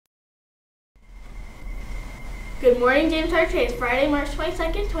Good morning, James Hart. Today is Friday, March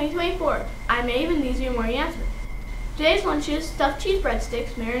 22nd, 2024. I'm Abe, and these are your morning announcements. Today's lunches: stuffed cheese breadsticks,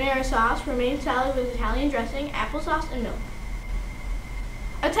 marinara sauce, romaine salad with Italian dressing, applesauce, and milk.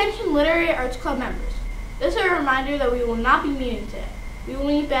 Attention Literary Arts Club members. This is a reminder that we will not be meeting today. We will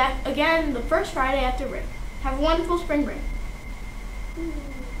meet back again the first Friday after break. Have a wonderful spring break.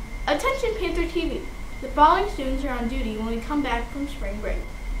 Attention Panther TV. The following students are on duty when we come back from spring break: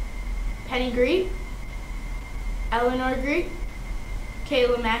 Penny Greet, Eleanor Greet,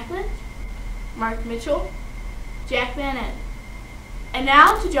 Kayla Macklin, Mark Mitchell, Jack Van Ent. And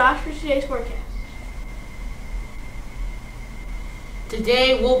now to Josh for today's forecast.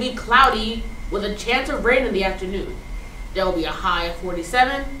 Today will be cloudy with a chance of rain in the afternoon. There will be a high of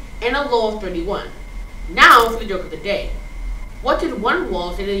 47 and a low of 31. Now for the joke of the day. What did one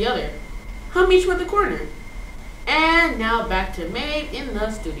wall say to the other? Hum each with a corner. And now back to Maeve in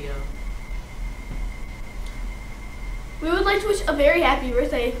the studio. We would like to wish a very happy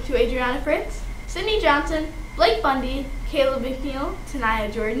birthday to Adriana Fritz, Sydney Johnson, Blake Bundy, Caleb McNeil,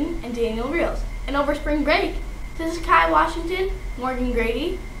 Tanaya Jordan, and Daniel Reels. And over spring break, to Kai Washington, Morgan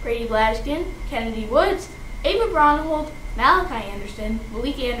Grady, Brady Gladyskin, Kennedy Woods, Ava Braunhold, Malachi Anderson,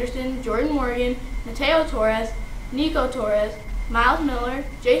 Malik Anderson, Jordan Morgan, Mateo Torres, Nico Torres, Miles Miller,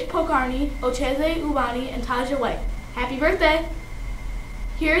 Jace Pocarni, Ocheze Ubani, and Taja White. Happy birthday!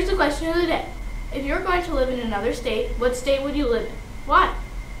 Here's the question of the day. If you're going to live in another state, what state would you live in? Why?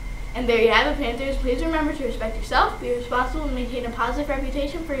 And there you have it, Panthers. Please remember to respect yourself, be responsible, and maintain a positive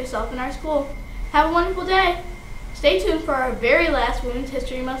reputation for yourself and our school. Have a wonderful day. Stay tuned for our very last Women's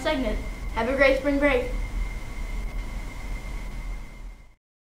History Month segment. Have a great spring break.